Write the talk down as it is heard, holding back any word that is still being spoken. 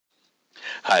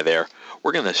Hi there.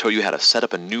 We're going to show you how to set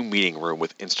up a new meeting room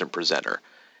with InstantPresenter.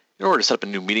 In order to set up a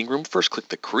new meeting room, first click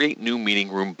the Create New Meeting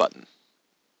Room button.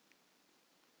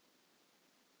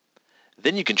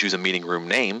 Then you can choose a meeting room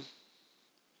name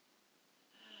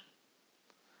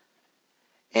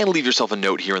and leave yourself a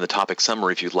note here in the topic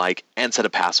summary if you'd like, and set a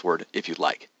password if you'd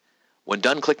like. When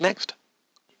done, click Next.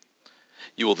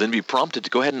 You will then be prompted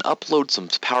to go ahead and upload some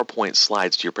PowerPoint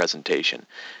slides to your presentation.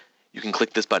 You can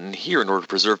click this button here in order to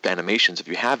preserve animations if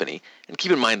you have any, and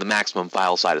keep in mind the maximum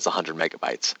file size is 100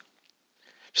 megabytes.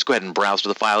 Just go ahead and browse to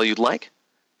the file you'd like,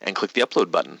 and click the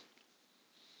Upload button.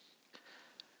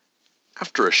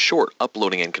 After a short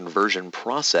uploading and conversion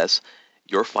process,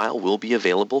 your file will be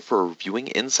available for viewing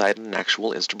inside an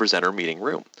actual InstantPresenter meeting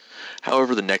room.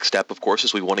 However, the next step, of course,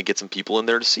 is we want to get some people in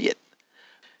there to see it.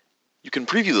 You can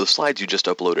preview the slides you just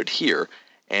uploaded here,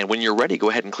 and when you're ready, go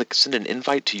ahead and click Send an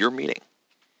Invite to your meeting.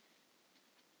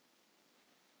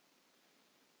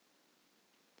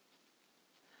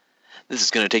 This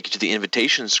is going to take you to the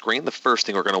invitation screen. The first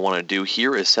thing we're going to want to do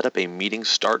here is set up a meeting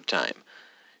start time.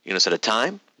 You're going to set a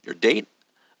time, your date,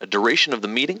 a duration of the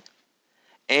meeting,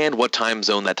 and what time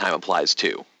zone that time applies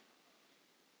to.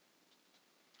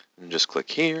 And just click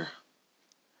here.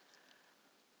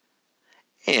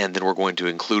 And then we're going to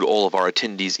include all of our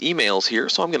attendees' emails here,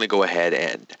 so I'm going to go ahead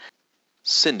and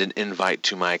send an invite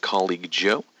to my colleague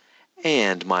Joe,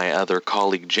 and my other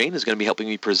colleague Jane is going to be helping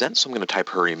me present, so I'm going to type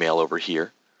her email over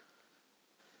here.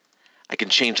 I can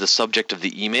change the subject of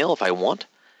the email if I want,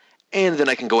 and then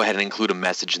I can go ahead and include a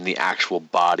message in the actual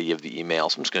body of the email.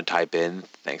 So I'm just going to type in,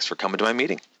 "Thanks for coming to my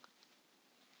meeting."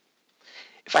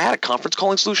 If I had a conference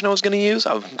calling solution I was going to use,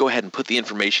 I would go ahead and put the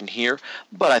information here,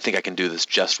 but I think I can do this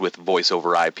just with voice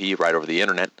over IP right over the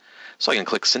internet. So I can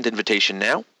click Send Invitation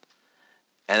Now,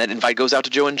 and that invite goes out to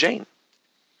Joe and Jane.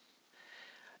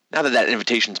 Now that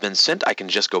invitation's been sent, I can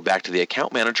just go back to the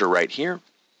account manager right here,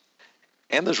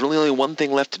 and there's really only one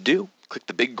thing left to do. Click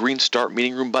the big green Start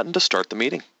Meeting Room button to start the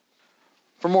meeting.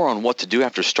 For more on what to do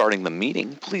after starting the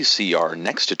meeting, please see our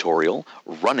next tutorial,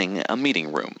 Running a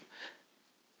Meeting Room.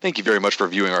 Thank you very much for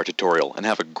viewing our tutorial, and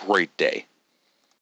have a great day.